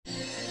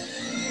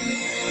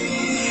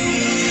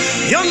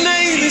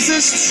is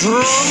a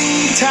strong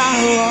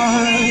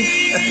tower.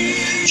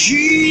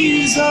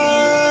 Jesus,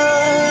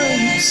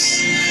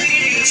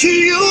 to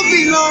you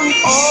belong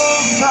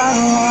all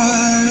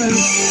power.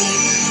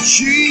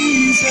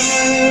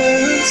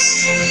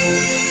 Jesus,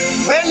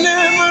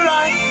 whenever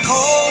I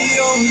call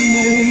your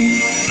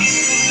name,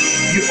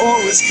 you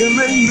always come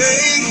and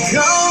make a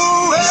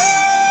way.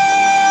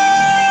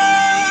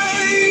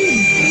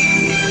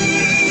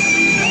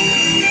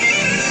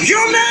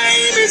 Your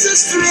name is a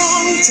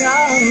strong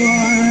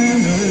tower,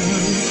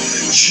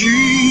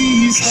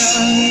 Jesus.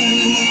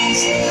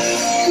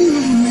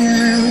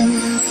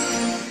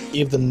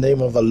 If the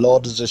name of the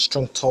Lord is a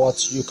strong tower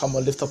to you, come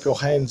and lift up your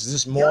hands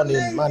this morning.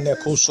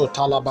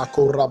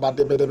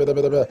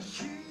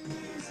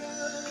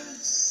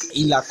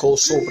 Ilako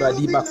sobra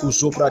di baku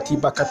sobra ti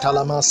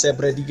bakatalama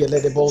sebre di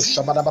gele de bo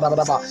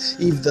shabadabadabadaba.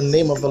 If the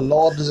name of the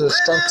Lord is a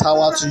strong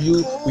tower to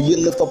you, will you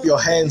lift up your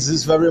hands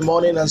this very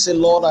morning and say,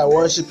 Lord, I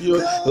worship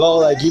you.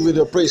 Lord, I give you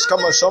the praise.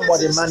 Come on,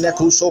 somebody.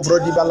 Maneku sobra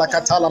di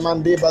balakatala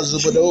mande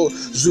bazubodo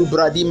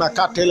zubra di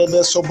makatele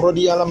be sobra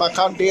di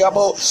alamakande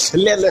abo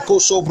leleko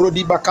sobra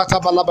di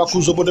bakata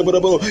balabaku zobodo.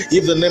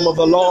 If the name of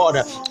the Lord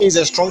is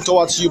a strong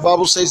tower to you,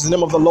 Bible says the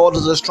name of the Lord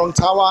is a strong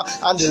tower,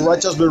 and the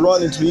righteous will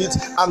run into it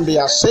and they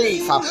are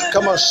safe.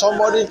 Come on,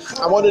 somebody.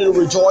 I want you to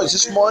rejoice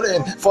this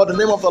morning, for the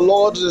name of the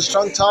Lord is a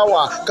strong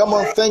tower. Come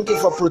on, thank you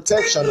for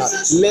protection.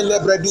 Lele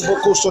bredi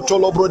boko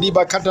sotolo brodi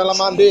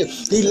bakatalamande.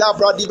 Ila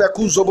bradi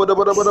baku zobodo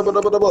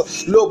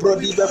lo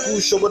brodi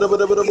baku shobodo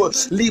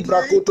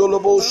libra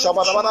kotolobo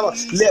shabada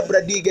le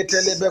bredi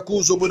getele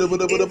baku zobodo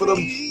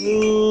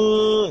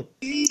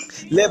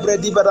Lebre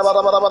di bada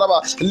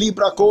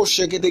libra ko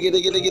shake gede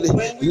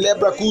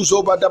lebra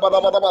kuzo bada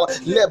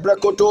lebra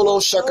kotolo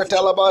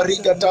shakatala ba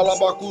riga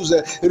talaba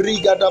kuze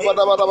riga da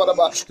bada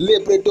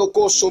lebre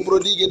doko sobro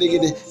di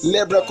gede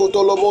lebra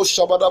kotolo bo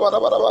shabada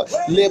bada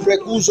lebre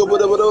kuzo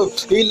bada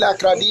ila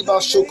kradiba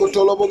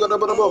shokotolo bo gada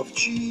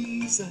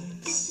Jesus.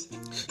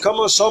 Come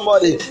on,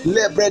 somebody.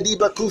 Will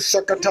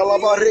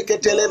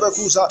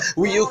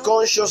you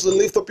consciously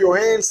lift up your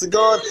hands to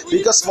God?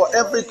 Because for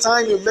every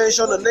time you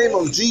mention the name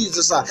of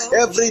Jesus,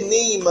 every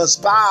knee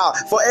must bow.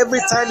 For every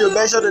time you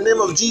mention the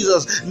name of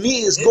Jesus,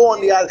 knees go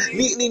on the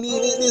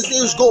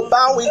knees go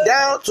bowing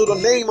down to the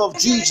name of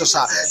Jesus.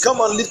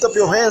 Come on, lift up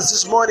your hands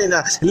this morning.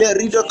 I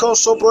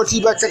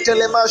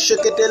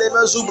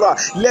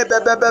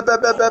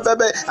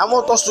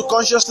want us to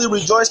consciously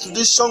rejoice to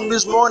this song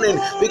this morning,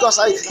 because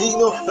I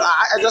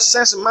just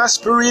sense in my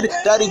spirit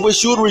that we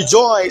should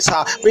rejoice,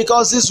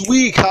 because this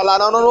week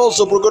God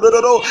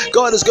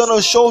is going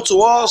to show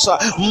to us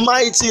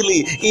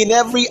mightily in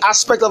every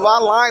aspect of our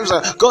lives.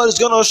 God is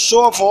going to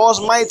show up for us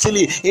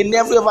mightily in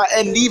every of our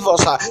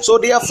endeavors. So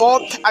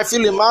therefore, I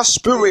feel in my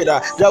spirit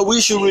that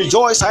we should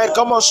rejoice.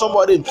 Come on,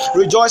 somebody,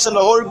 rejoice in the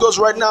Holy Ghost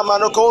right now,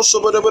 man. Oh,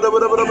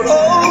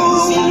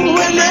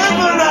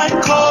 whenever I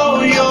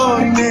call your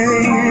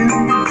name,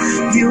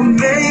 you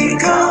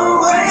make a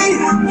way.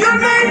 Your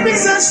name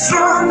is a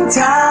strong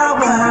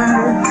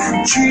tower,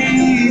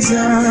 Jesus.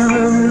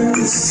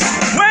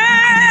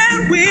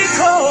 When we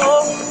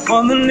call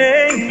on the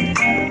name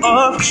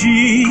of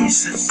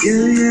Jesus,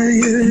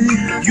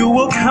 you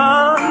will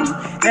come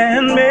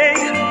and make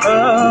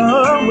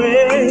a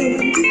way.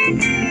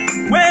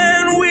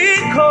 When we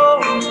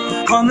call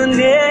on the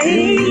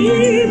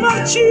name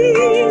of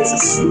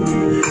Jesus,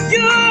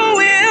 you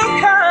will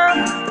come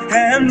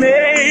and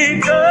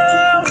make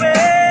a way.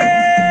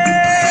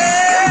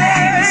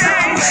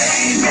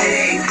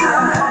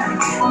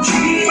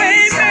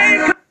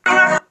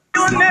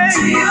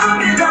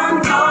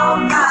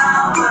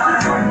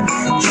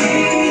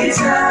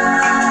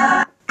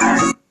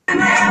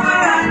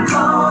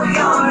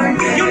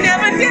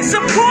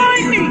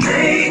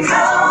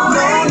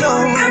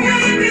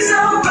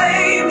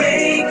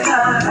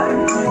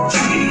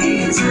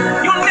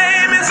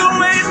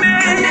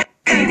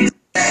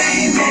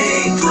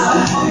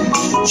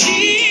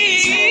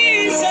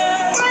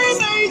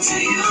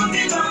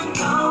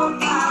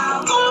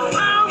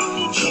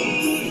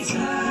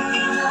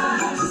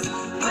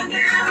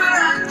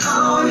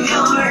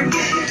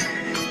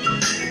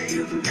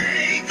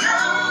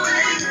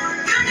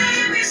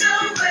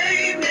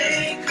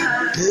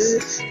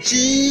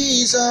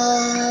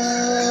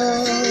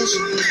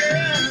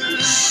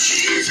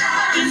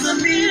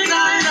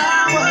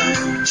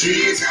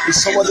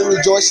 Is somebody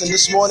rejoicing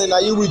this morning?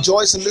 Are you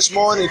rejoicing this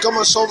morning? Come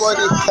on,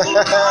 somebody. I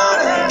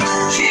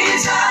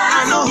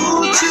know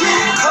who to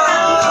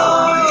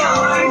call.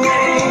 Your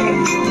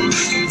name,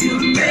 you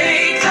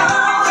make a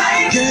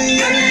way.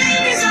 Your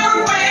name is a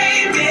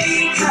way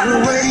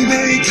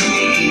maker.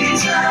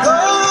 Oh,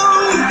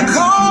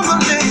 call the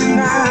name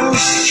now.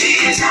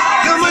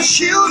 You're my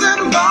shield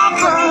and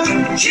buckler.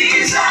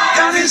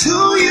 That is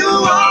who you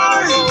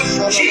are.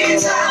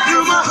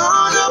 You're my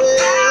heart of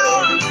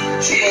power.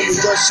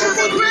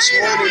 Somebody this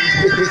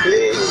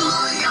morning.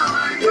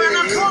 When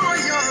I call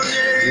your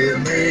name, you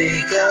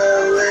make a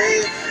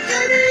way.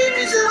 Your name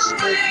is a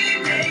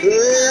strength.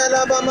 Your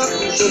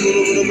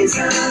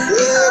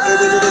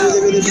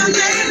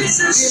name is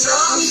a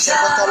strong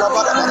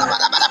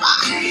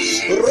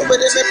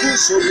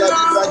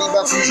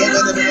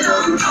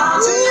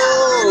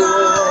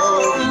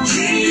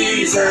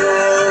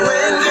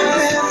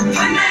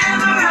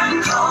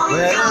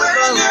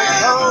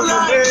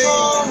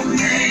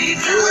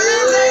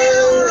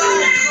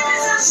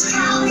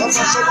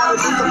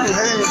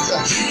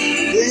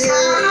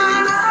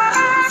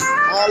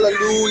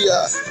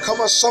Hallelujah.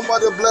 Come on,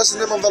 somebody bless the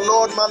name of the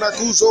Lord.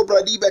 Manakuzo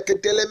bradiba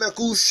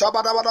ketelemeku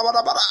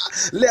shabadabadabadabada.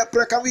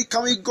 Lepre,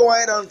 can we go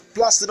ahead and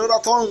blast in other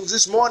tongues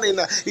this morning?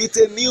 It's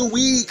a new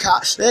week.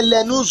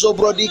 Elenuzo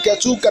brodike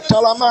tu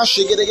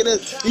katalamashi gedegede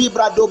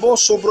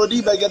ibradoboso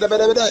brodiba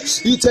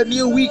gedebedebede. It's a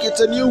new week.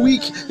 It's a new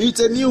week. It's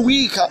a new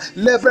week.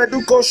 Lepre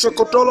duko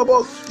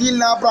shokotolobo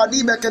ila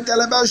bradiba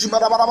ketelemeshi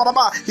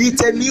badabadabadaba.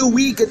 It's a new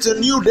week. It's a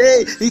new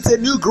day. It's a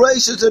new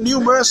grace. It's a new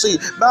mercy.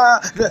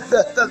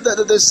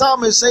 The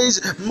psalmist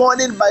says,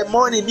 morning by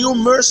morning, new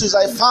mercies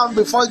I found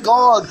before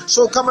God.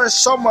 So come on,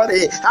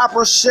 somebody,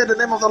 appreciate the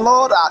name of the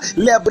Lord.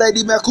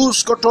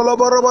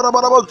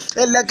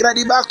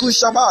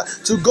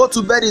 To go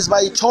to bed is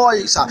by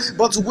choice,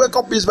 but to wake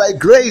up is by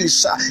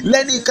grace.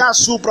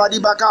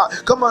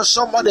 Come on,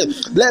 somebody,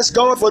 bless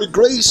God for the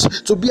grace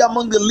to be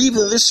among the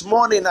living this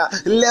morning.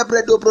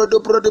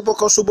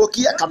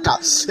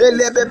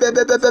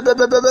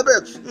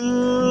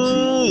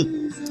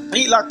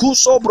 Ila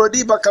kuso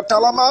brodiba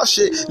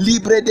katalamashe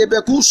libre de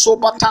bekuso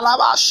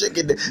batalamashe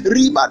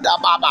riba da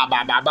baba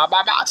baba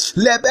baba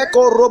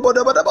lebeko robo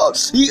de baba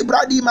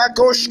ibradi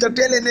makosh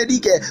katele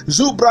nedike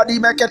zubradi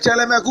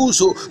makatele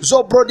makuso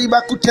zobrodi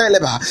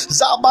bakuteleba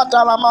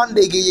zabatala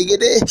mande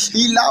gede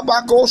ila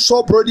bako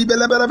so brodi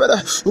belebele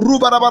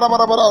ruba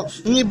bara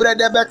libre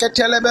de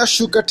bekatele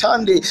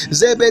beshukatande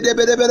zebe de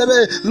bebe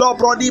lo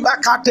brodi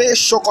bakate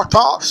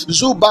shokota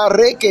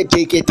zubareke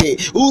tekete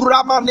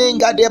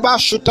uramanenga de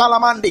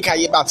bashutalamande.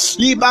 Come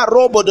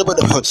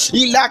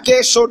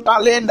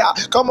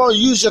on,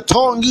 use your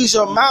tongue, use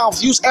your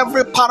mouth, use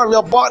every part of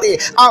your body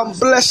and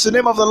bless the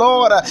name of the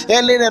Lord.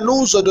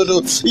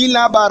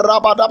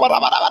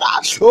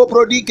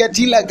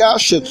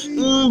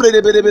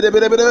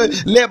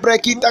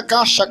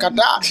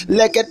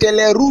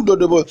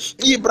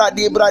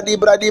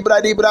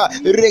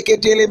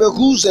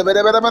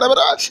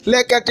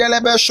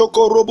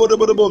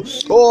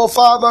 Oh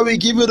Father, we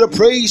give you the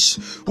praise.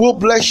 We'll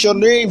bless your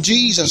name,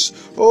 Jesus.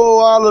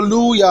 Oh,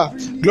 hallelujah.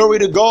 Glory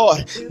to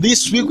God.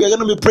 This week we're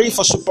going to be praying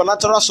for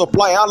supernatural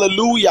supply.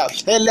 Hallelujah.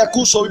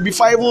 So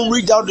before I even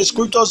read down the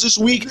scriptures this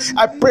week,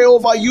 I pray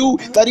over you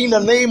that in the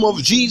name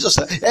of Jesus,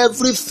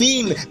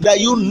 everything that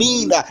you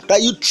need,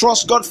 that you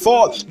trust God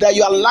for, that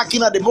you are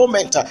lacking at the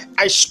moment,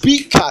 I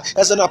speak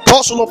as an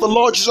apostle of the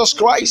Lord Jesus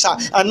Christ,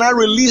 and I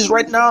release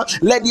right now,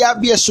 let there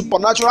be a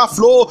supernatural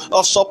flow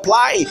of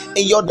supply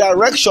in your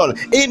direction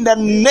in the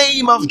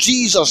name of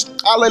Jesus.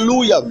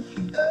 Hallelujah.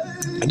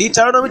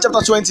 Deuteronomy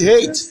chapter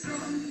 28.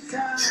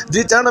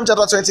 Deuteronomy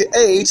chapter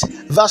 28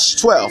 verse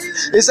 12.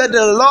 It said,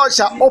 the Lord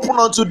shall open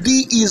unto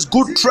thee his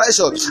good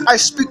treasure. I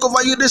speak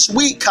over you this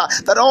week,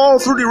 that all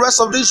through the rest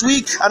of this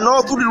week and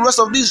all through the rest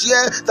of this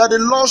year, that the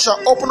Lord shall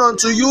open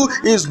unto you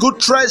his good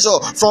treasure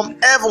from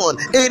heaven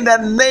in the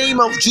name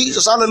of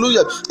Jesus.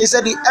 Hallelujah. He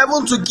said, the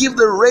heaven to give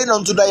the rain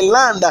unto thy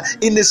land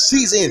in the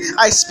season.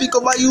 I speak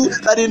over you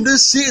that in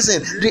this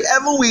season the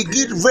heaven will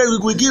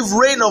give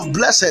rain of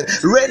blessing,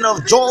 rain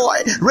of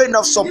joy, rain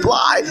of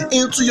supply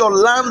into your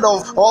land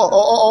of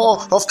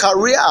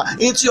career,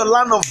 into your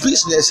land of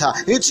business,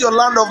 into your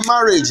land of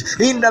marriage,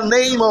 in the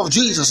name of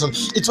Jesus.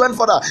 It went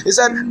further. It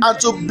said, and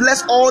to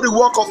bless all the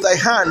work of thy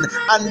hand,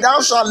 and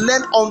thou shalt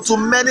lend unto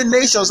many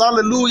nations.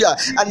 Hallelujah.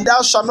 And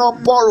thou shalt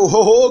not borrow.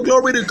 Oh,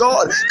 glory to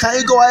God. Can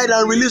you go ahead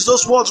and release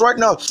those words right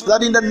now?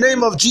 That in the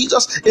name of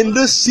Jesus, in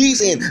this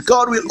season,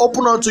 God will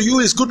open unto you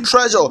his good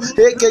treasure.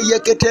 The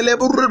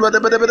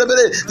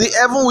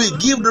heaven will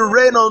give the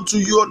rain unto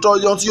your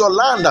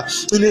land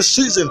in this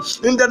season,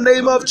 in the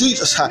name of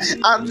Jesus.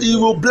 And you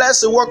will bless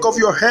the work of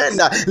your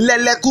hand, and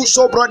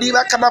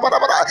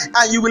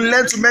you will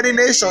lend to many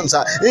nations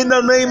in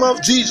the name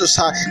of Jesus,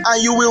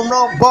 and you will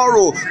not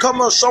borrow.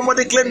 Come on,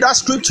 somebody claim that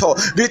scripture.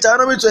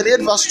 Deuteronomy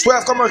 28 verse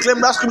 12. Come on, claim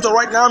that scripture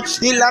right now.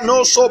 You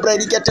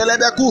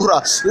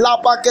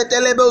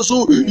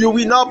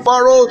will not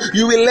borrow,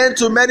 you will lend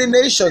to many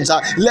nations.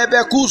 I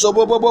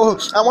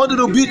want you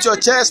to beat your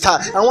chest.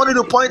 I want you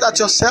to point at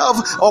yourself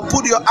or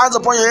put your hands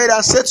upon your head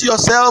and say to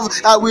yourself,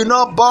 I will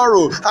not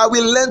borrow, I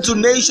will lend to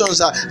nations.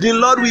 The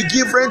Lord will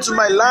give rain to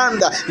my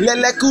land. The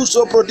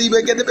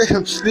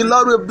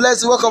Lord will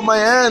bless the work of my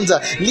hands.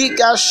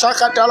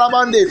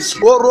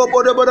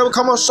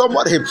 Come on,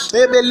 somebody.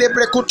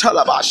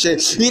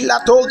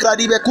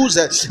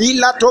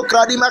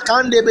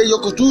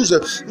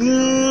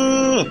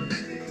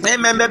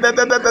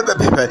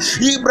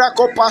 Ibra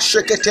kopa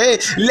shekete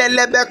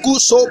lelebeku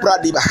sobra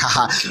diba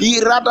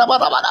irada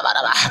bada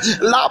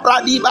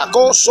labra diba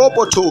ko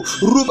soboto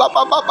ruba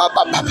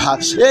baba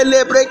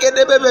elebreke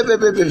de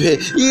bebe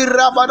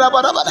irabada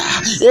bada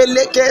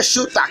eleke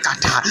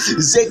shutakata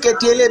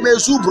zeketele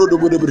mezubro do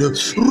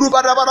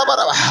ruba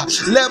bada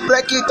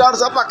lebreki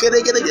tarza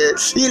pakerege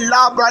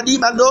ilabra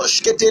diba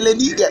nosh ketele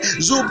nige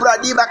zubra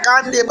diba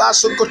kande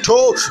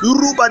basokoto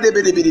ruba de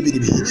bebe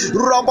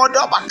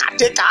robodo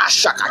bakateka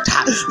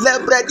shakata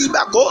lebredi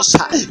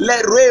bakosa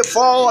let rain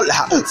fall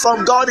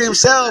from God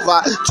himself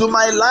to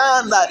my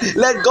land.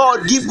 Let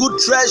God give good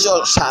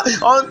treasures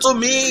unto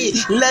me.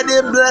 Let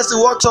him bless the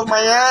works of my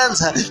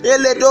hands.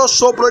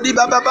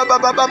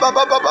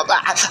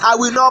 I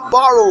will not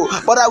borrow,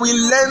 but I will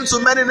lend to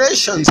many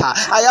nations.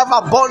 I have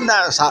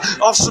abundance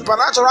of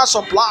supernatural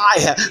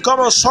supply. Come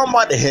on,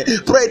 somebody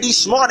pray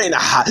this morning.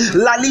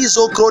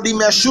 Lalizo krodi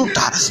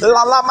meshuta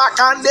lalama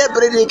kande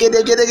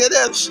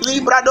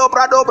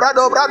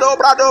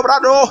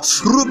brado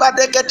ruba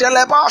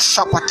deketeleba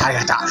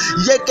shapatayata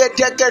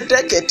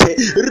yeketekete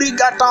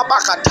rigata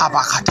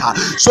bakata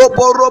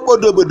soborobo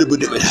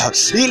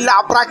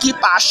ila braki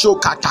pasho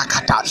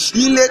kata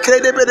ile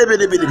krede bede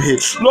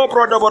lo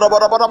brodo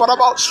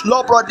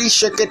lo brodi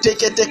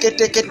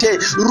shekete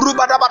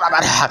ruba da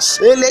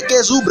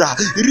eleke zubra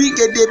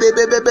rigede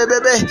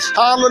bebe.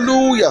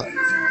 Hallelujah.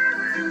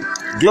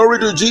 Glory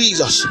to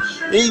Jesus.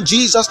 In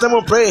Jesus' name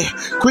we pray.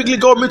 Quickly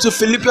go me to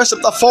Philippians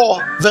chapter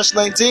 4 verse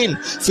 19.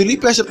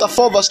 Philippians chapter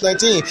 4 verse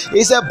 19.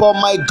 He said, but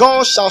my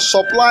God shall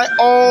supply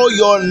all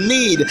your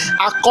need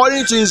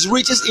according to his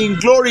riches in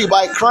glory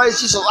by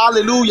Christ Jesus.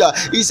 Hallelujah.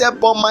 He said,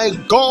 but my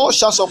God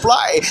shall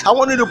supply. I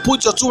want you to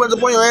put your two hands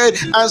upon your head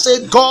and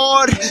say,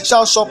 God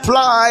shall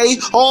supply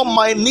all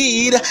my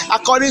need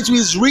according to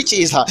his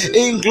riches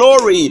in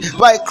glory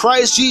by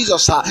Christ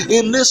Jesus.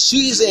 In this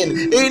season,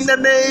 in the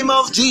name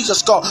of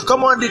Jesus.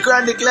 Come on, declare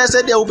and declare.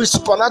 Say there will be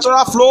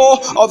supernatural flow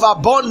of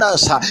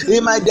abundance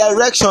in my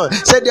direction.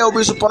 Say there will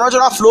be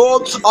supernatural flow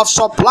of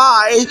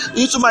supply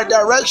into my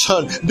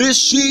direction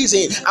this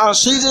season and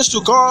seasons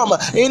to come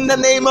in the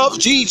name of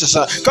Jesus.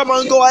 Come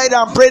on, go ahead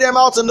and pray them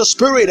out in the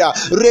spirit.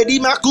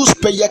 Redimakus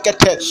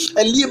peyekete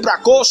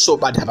elibra koso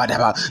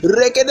badabadaba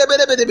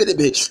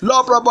rekedebedebedebe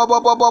lobra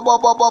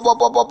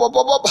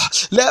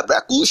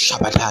lebrakusha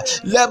bada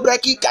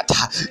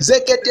lebrakikata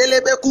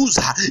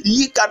zeketelebekuza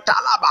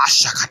yikatalaba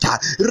shakata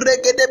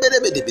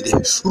rekedebedebedebe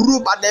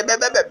ruba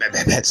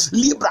debebebebe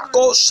libra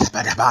kosa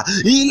badaba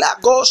ila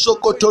koso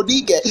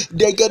kotodige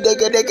dege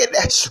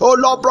o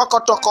lobra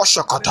kotoko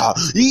shakata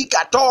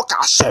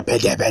ikatoka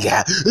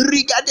sebedebede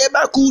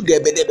rikadebaku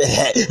debedebe.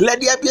 Let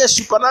there be a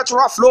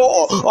supernatural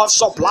flow of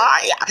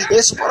supply,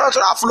 a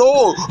supernatural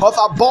flow of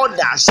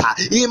abundance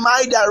in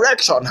my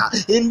direction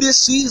in this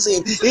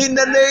season in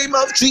the name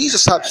of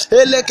Jesus.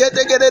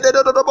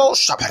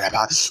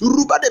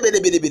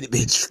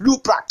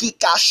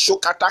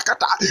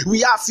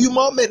 We have a few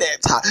more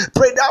minutes.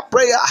 Pray that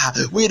prayer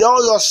with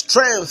all your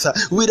strength,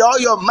 with all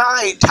your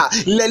might.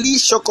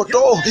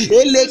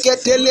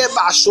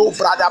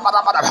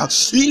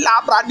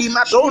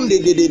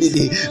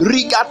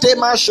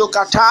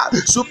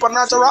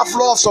 Supernatural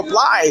flow of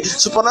supply,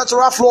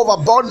 supernatural flow of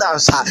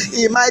abundance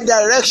in my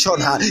direction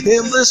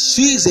in this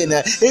season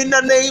in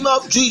the name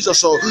of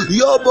Jesus. Oh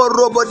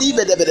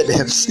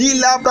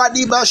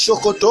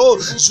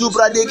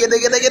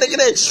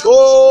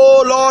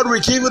Lord, we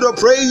give you the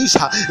praise.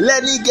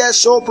 Let it get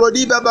so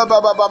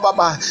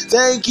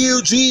thank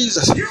you,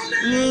 Jesus.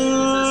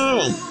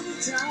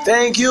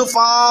 Thank you,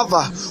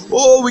 Father.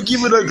 Oh, we give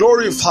you the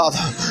glory,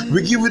 Father.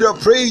 We give you the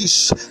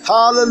praise.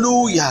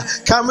 Hallelujah.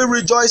 Can we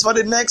rejoice for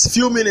the next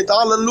few minutes?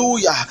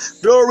 Hallelujah.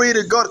 Glory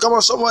to God. Come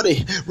on,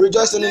 somebody.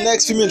 Rejoice in the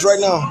next few minutes right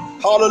now.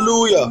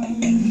 Hallelujah.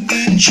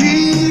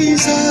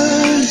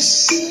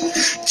 Jesus,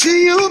 to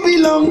you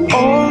belong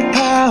all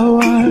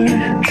power.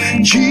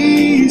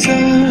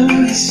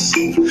 Jesus,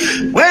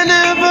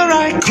 whenever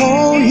I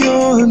call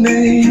your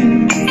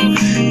name,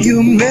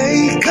 you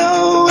make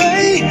a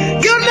way.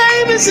 Your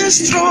name is a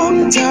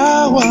strong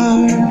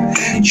tower.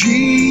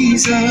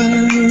 Jesus,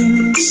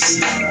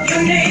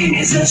 your name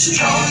is a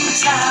strong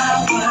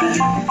tower.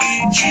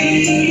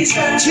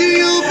 Jesus, to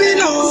you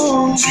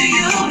belong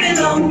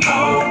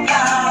all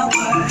power.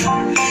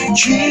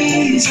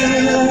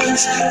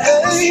 Jesus,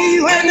 hey,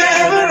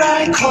 whenever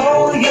I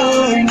call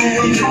your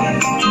name,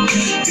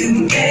 you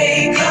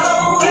make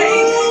a way.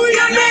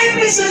 Your name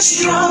is a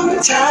strong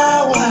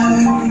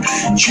tower.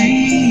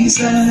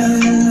 Jesus,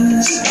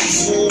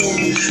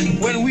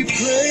 when we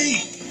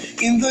pray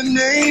in the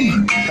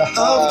name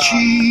of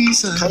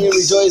Jesus, can you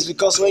rejoice?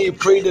 Because when you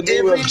pray in the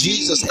name of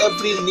Jesus,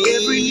 every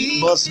knee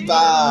must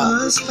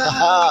bow.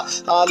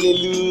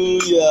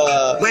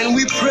 Hallelujah. When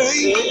we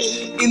pray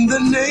in the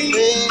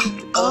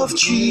name of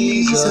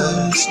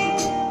Jesus,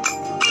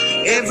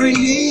 every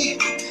knee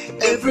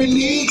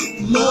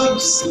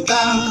must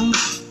bow.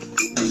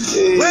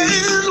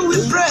 When we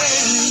pray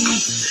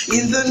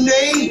in the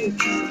name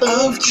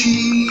of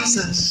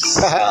Jesus,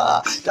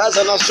 that's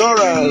an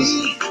assurance.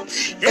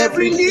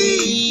 Every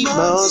knee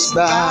must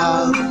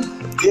bow.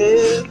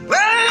 Yeah.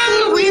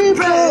 When we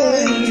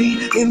pray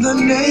in the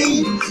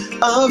name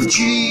of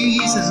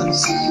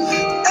Jesus,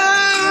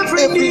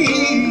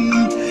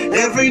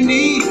 every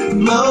knee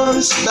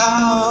must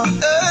bow.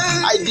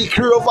 I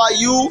decree over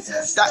you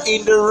that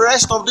in the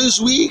rest of this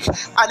week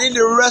and in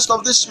the rest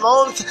of this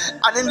month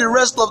and in the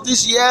rest of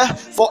this year,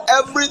 for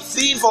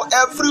everything, for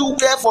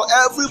everywhere, for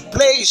every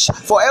place,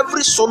 for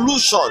every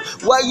solution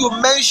where you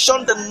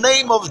mention the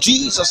name of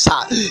Jesus,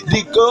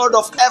 the God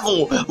of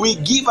heaven will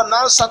give an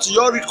answer to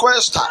your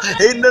request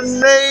in the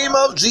name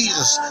of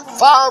Jesus.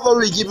 Father,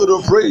 we give you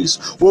the praise.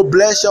 We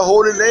bless your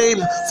holy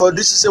name, for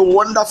this is a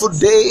wonderful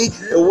day,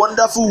 a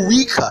wonderful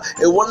week,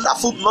 a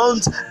wonderful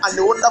month, and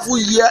a wonderful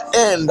year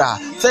end.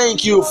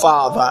 Thank you,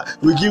 Father.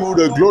 We give you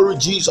the glory,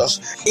 Jesus.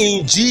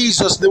 In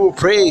Jesus' name we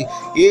pray.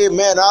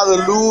 Amen.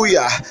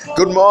 Hallelujah.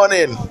 Good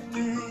morning.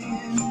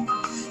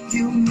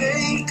 You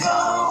make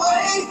a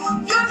way.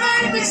 Your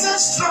name is a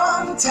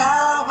strong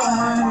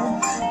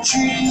tower,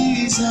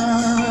 Jesus.